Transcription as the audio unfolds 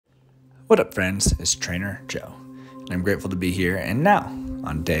What up, friends? It's Trainer Joe, and I'm grateful to be here and now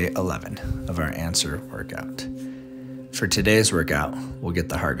on day 11 of our answer workout. For today's workout, we'll get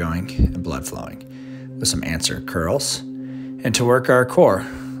the heart going and blood flowing with some answer curls, and to work our core,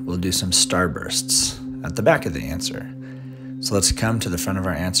 we'll do some starbursts at the back of the answer. So let's come to the front of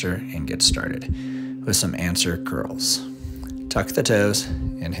our answer and get started with some answer curls. Tuck the toes,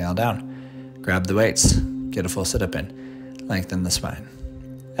 inhale down, grab the weights, get a full sit-up in, lengthen the spine.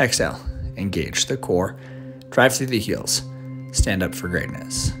 Exhale, engage the core, drive through the heels, stand up for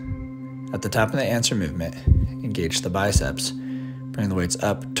greatness. At the top of the answer movement, engage the biceps, bring the weights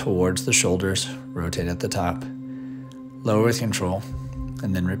up towards the shoulders, rotate at the top, lower with control,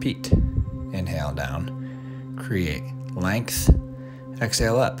 and then repeat. Inhale down, create length,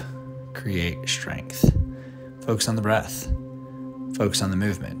 exhale up, create strength. Focus on the breath, focus on the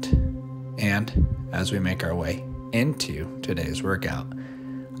movement, and as we make our way into today's workout,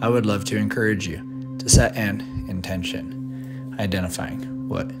 I would love to encourage you to set an intention, identifying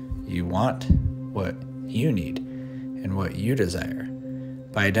what you want, what you need, and what you desire.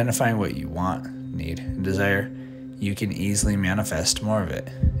 By identifying what you want, need, and desire, you can easily manifest more of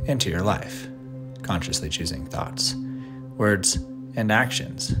it into your life, consciously choosing thoughts, words, and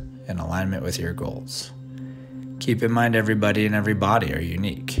actions in alignment with your goals. Keep in mind everybody and every body are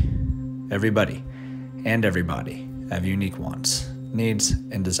unique. Everybody and everybody have unique wants, needs,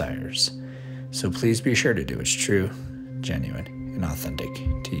 and desires. So please be sure to do what's true, genuine, and authentic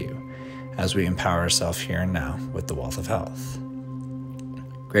to you as we empower ourselves here and now with the wealth of health.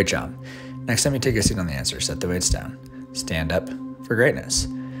 Great job. Next time you take a seat on the answer, set the weights down. Stand up for greatness.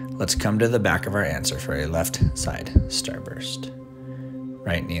 Let's come to the back of our answer for a left side starburst.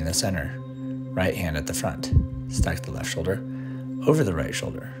 Right knee in the center, right hand at the front. Stack the left shoulder over the right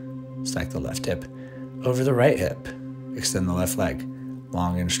shoulder. Stack the left hip over the right hip. Extend the left leg,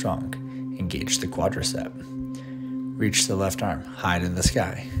 long and strong. Engage the quadricep. Reach the left arm high to the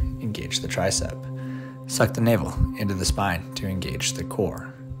sky. Engage the tricep. Suck the navel into the spine to engage the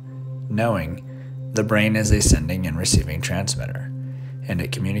core. Knowing the brain is a sending and receiving transmitter, and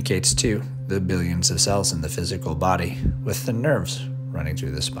it communicates to the billions of cells in the physical body with the nerves running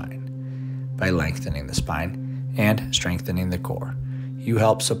through the spine. By lengthening the spine and strengthening the core, you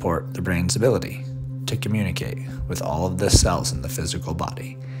help support the brain's ability to communicate with all of the cells in the physical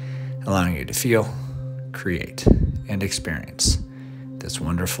body, allowing you to feel, create, and experience this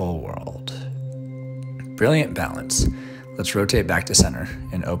wonderful world. Brilliant balance. Let's rotate back to center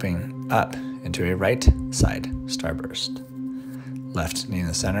and open up into a right side starburst. Left knee in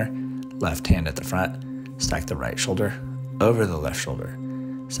the center, left hand at the front. Stack the right shoulder over the left shoulder.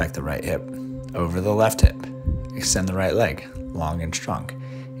 Stack the right hip over the left hip. Extend the right leg, long and strong.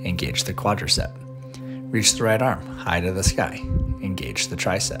 Engage the quadricep. Reach the right arm high to the sky. Engage the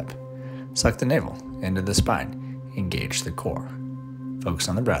tricep. Suck the navel into the spine. Engage the core. Focus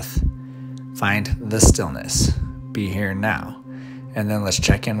on the breath. Find the stillness. Be here now. And then let's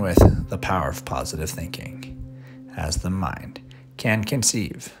check in with the power of positive thinking, as the mind can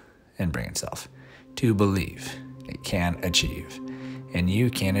conceive and bring itself to believe it can achieve. And you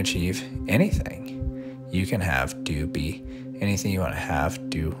can achieve anything. You can have, do, be anything you want to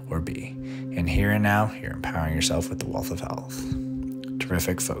have, do, or be. And here and now, you're empowering yourself with the wealth of health.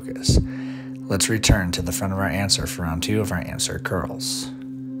 Terrific focus. Let's return to the front of our answer for round 2 of our answer curls.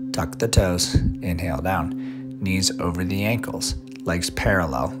 Tuck the toes, inhale down, knees over the ankles, legs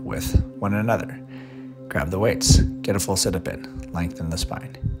parallel with one another. Grab the weights, get a full sit-up in, lengthen the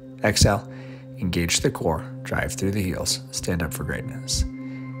spine. Exhale, engage the core, drive through the heels, stand up for greatness.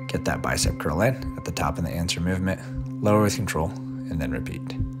 Get that bicep curl in at the top of the answer movement, lower with control, and then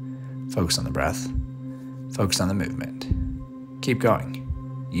repeat. Focus on the breath, focus on the movement. Keep going.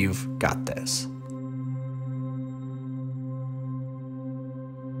 You've got this.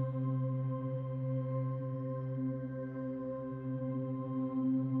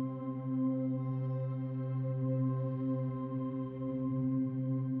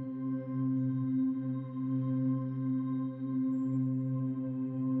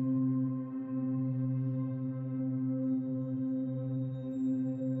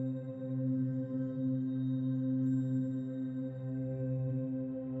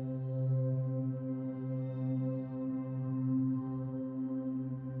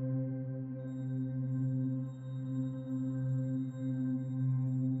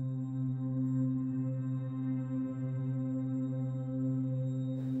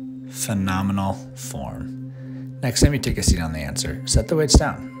 Phenomenal form. Next time you take a seat on the answer, set the weights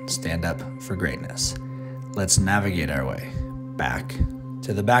down, stand up for greatness. Let's navigate our way back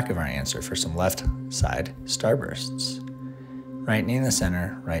to the back of our answer for some left side starbursts. Right knee in the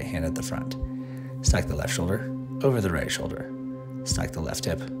center, right hand at the front. Stack the left shoulder over the right shoulder. Stack the left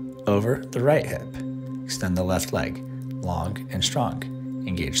hip over the right hip. Extend the left leg, long and strong.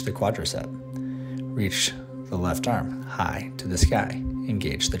 Engage the quadricep. Reach the left arm high to the sky.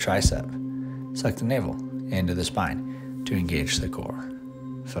 Engage the tricep. Suck the navel into the spine to engage the core.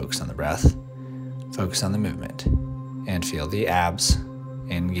 Focus on the breath. Focus on the movement. And feel the abs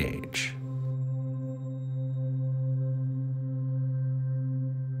engage.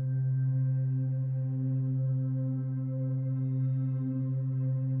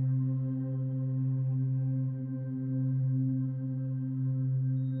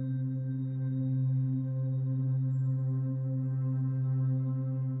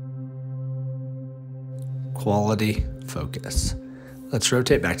 Quality focus. Let's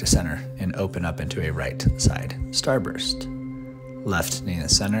rotate back to center and open up into a right side starburst. Left knee in the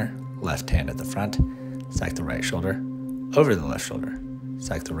center, left hand at the front. Stack the right shoulder over the left shoulder.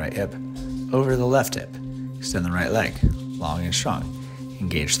 Stack the right hip over the left hip. Extend the right leg, long and strong.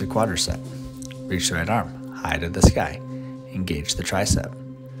 Engage the quadricep. Reach the right arm high to the sky. Engage the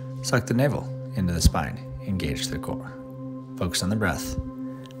tricep. Suck the navel into the spine. Engage the core. Focus on the breath.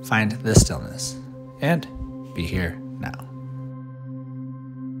 Find the stillness. And be here now.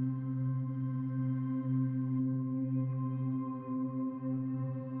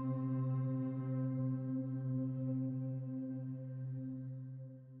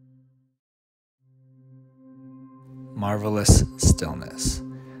 Marvelous stillness.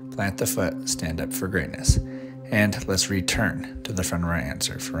 Plant the foot, stand up for greatness. And let's return to the front of our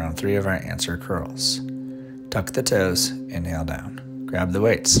answer for round 3 of our answer curls. Tuck the toes, inhale down. Grab the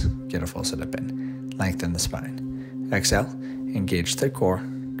weights, get a full sit-up in. Lengthen the spine. Exhale, engage the core,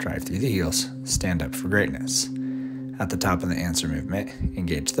 drive through the heels, stand up for greatness. At the top of the answer movement,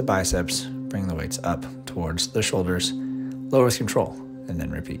 engage the biceps, bring the weights up towards the shoulders, lower with control, and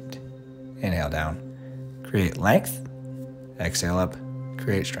then repeat. Inhale down, create length. Exhale up,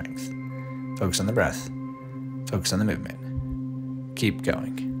 create strength. Focus on the breath, focus on the movement. Keep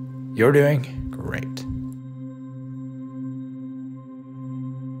going. You're doing great.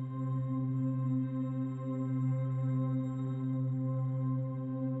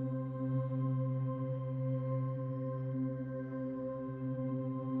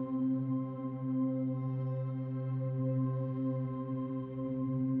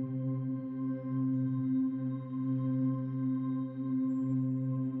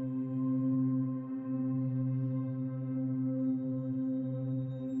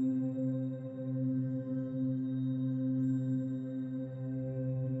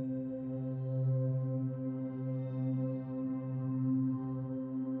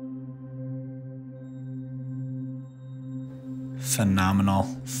 Phenomenal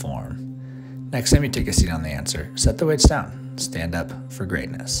form. Next time you take a seat on the answer, set the weights down. Stand up for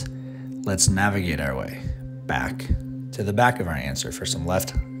greatness. Let's navigate our way back to the back of our answer for some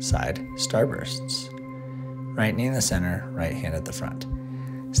left side starbursts. Right knee in the center, right hand at the front.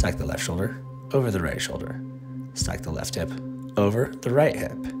 Stack the left shoulder over the right shoulder. Stack the left hip over the right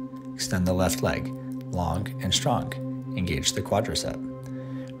hip. Extend the left leg, long and strong. Engage the quadricep.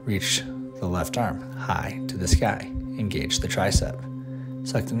 Reach the left arm high to the sky. Engage the tricep.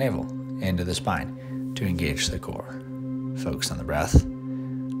 Suck the navel into the spine to engage the core. Focus on the breath.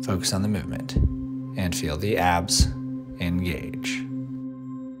 Focus on the movement. And feel the abs engage.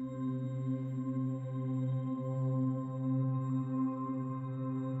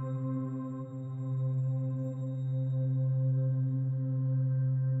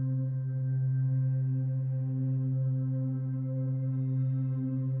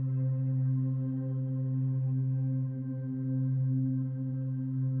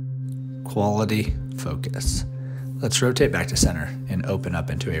 Quality focus. Let's rotate back to center and open up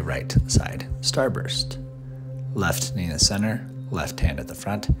into a right side starburst. Left knee in the center, left hand at the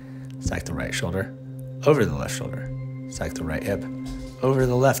front. Stack the right shoulder over the left shoulder. Stack the right hip over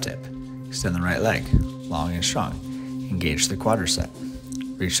the left hip. Extend the right leg, long and strong. Engage the quadricep.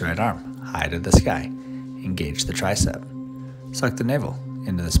 Reach the right arm high to the sky. Engage the tricep. Suck the navel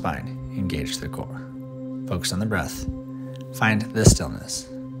into the spine. Engage the core. Focus on the breath. Find the stillness.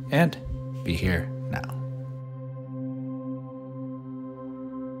 And be here now.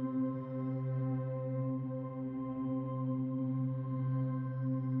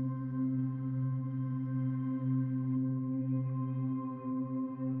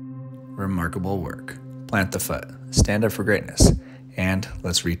 Remarkable work. Plant the foot, stand up for greatness, and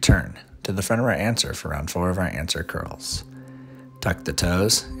let's return to the front of our answer for round 4 of our answer curls. Tuck the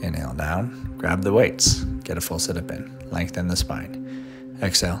toes, inhale down, grab the weights, get a full sit-up in, lengthen the spine.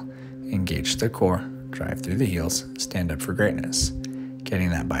 Exhale, engage the core, drive through the heels, stand up for greatness. Getting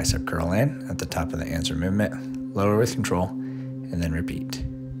that bicep curl in at the top of the answer movement, lower with control, and then repeat.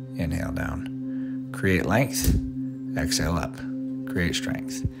 Inhale down. Create length, exhale up. Create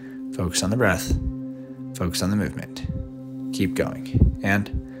strength. Focus on the breath, focus on the movement. Keep going,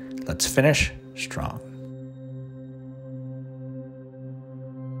 and let's finish strong.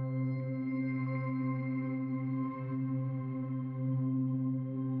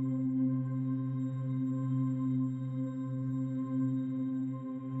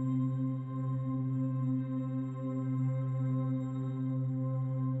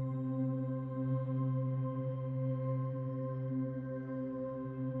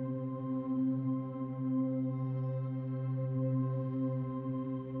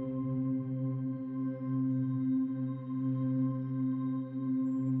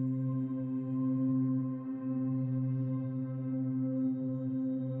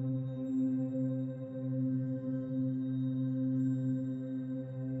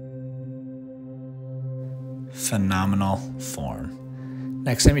 Phenomenal form.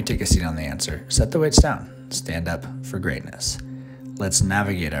 Next time you take a seat on the answer, set the weights down. Stand up for greatness. Let's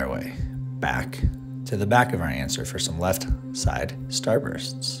navigate our way back to the back of our answer for some left side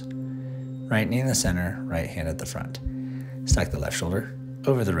starbursts. Right knee in the center, right hand at the front. Stack the left shoulder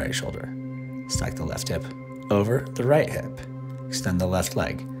over the right shoulder. Stack the left hip over the right hip. Extend the left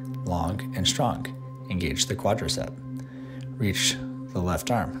leg, long and strong. Engage the quadricep. Reach the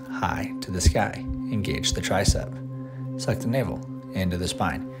left arm high to the sky. Engage the tricep. Suck the navel into the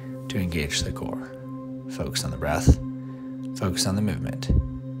spine to engage the core. Focus on the breath, focus on the movement,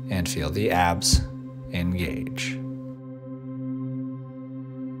 and feel the abs engage.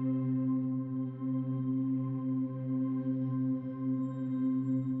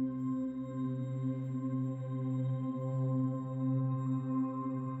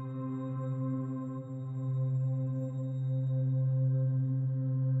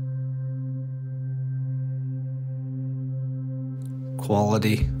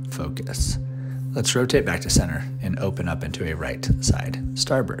 Quality focus. Let's rotate back to center and open up into a right side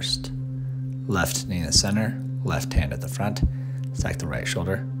starburst. Left knee in the center, left hand at the front. Stack the right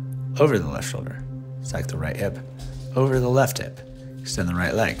shoulder over the left shoulder. Stack the right hip over the left hip. Extend the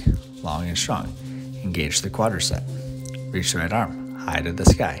right leg, long and strong. Engage the quadricep. Reach the right arm high to the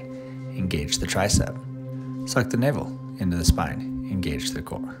sky. Engage the tricep. Suck the navel into the spine. Engage the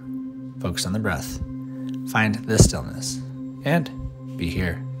core. Focus on the breath. Find the stillness. And be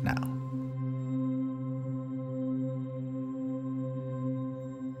here now.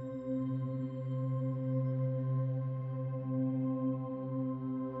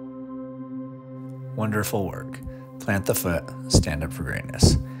 Wonderful work. Plant the foot, stand up for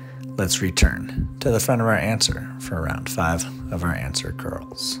greatness. Let's return to the front of our answer for round 5 of our answer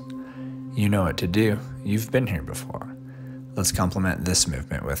curls. You know what to do. You've been here before. Let's complement this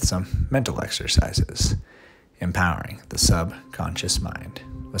movement with some mental exercises. Empowering the subconscious mind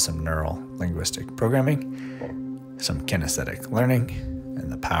with some neural linguistic programming, some kinesthetic learning,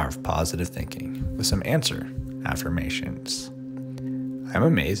 and the power of positive thinking with some answer affirmations. I'm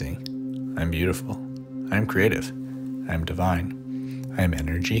amazing. I'm beautiful. I'm creative. I'm divine. I am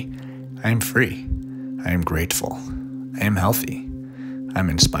energy. I am free. I am grateful. I am healthy. I'm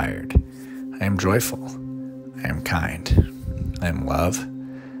inspired. I am joyful. I am kind. I am love.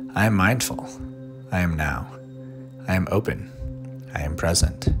 I am mindful. I am now. I am open. I am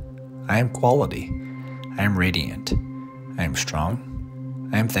present. I am quality. I am radiant. I am strong.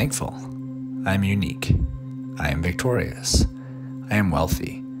 I am thankful. I am unique. I am victorious. I am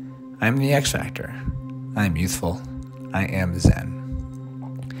wealthy. I am the X Factor. I am youthful. I am Zen.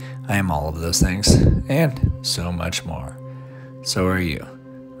 I am all of those things and so much more. So are you,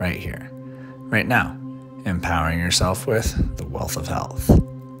 right here, right now, empowering yourself with the wealth of health.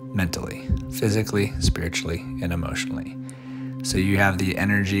 Mentally, physically, spiritually, and emotionally. So you have the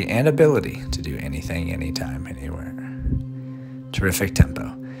energy and ability to do anything, anytime, anywhere. Terrific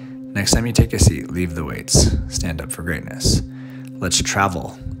tempo. Next time you take a seat, leave the weights. Stand up for greatness. Let's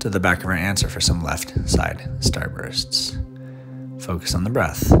travel to the back of our answer for some left side starbursts. Focus on the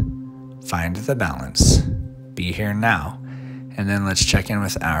breath. Find the balance. Be here now. And then let's check in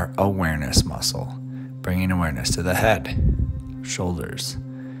with our awareness muscle, bringing awareness to the head, shoulders,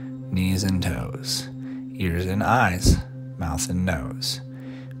 knees and toes, ears and eyes, mouth and nose.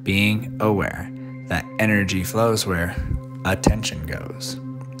 Being aware that energy flows where attention goes.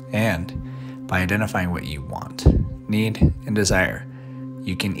 And by identifying what you want, need, and desire,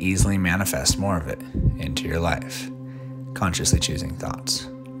 you can easily manifest more of it into your life. Consciously choosing thoughts,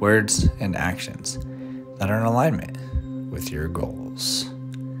 words, and actions that are in alignment with your goals.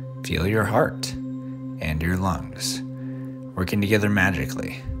 Feel your heart and your lungs, working together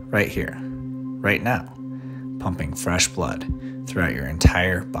magically, right here, right now, pumping fresh blood throughout your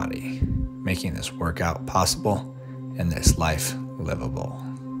entire body, making this workout possible and this life livable.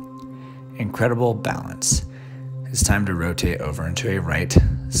 Incredible balance. It's time to rotate over into a right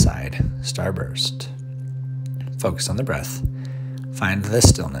side starburst. Focus on the breath, find the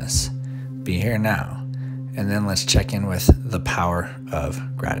stillness, be here now, and then let's check in with the power of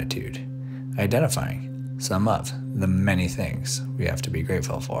gratitude, identifying some of the many things we have to be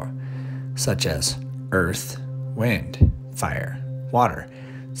grateful for, such as earth, wind, fire, water,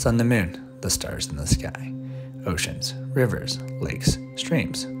 sun, the moon, the stars in the sky, oceans, rivers, lakes,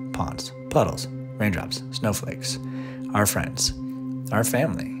 streams, ponds, puddles, raindrops, snowflakes, our friends, our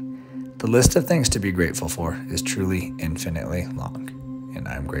family. The list of things to be grateful for is truly infinitely long, and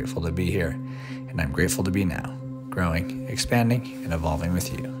I'm grateful to be here, and I'm grateful to be now, growing, expanding, and evolving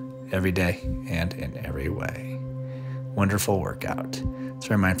with you every day and in every way. Wonderful workout. Let's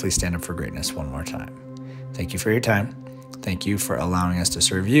mindfully stand up for greatness one more time. Thank you for your time. Thank you for allowing us to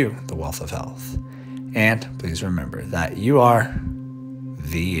serve you the wealth of health. And please remember that you are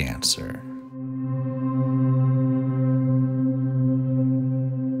the answer.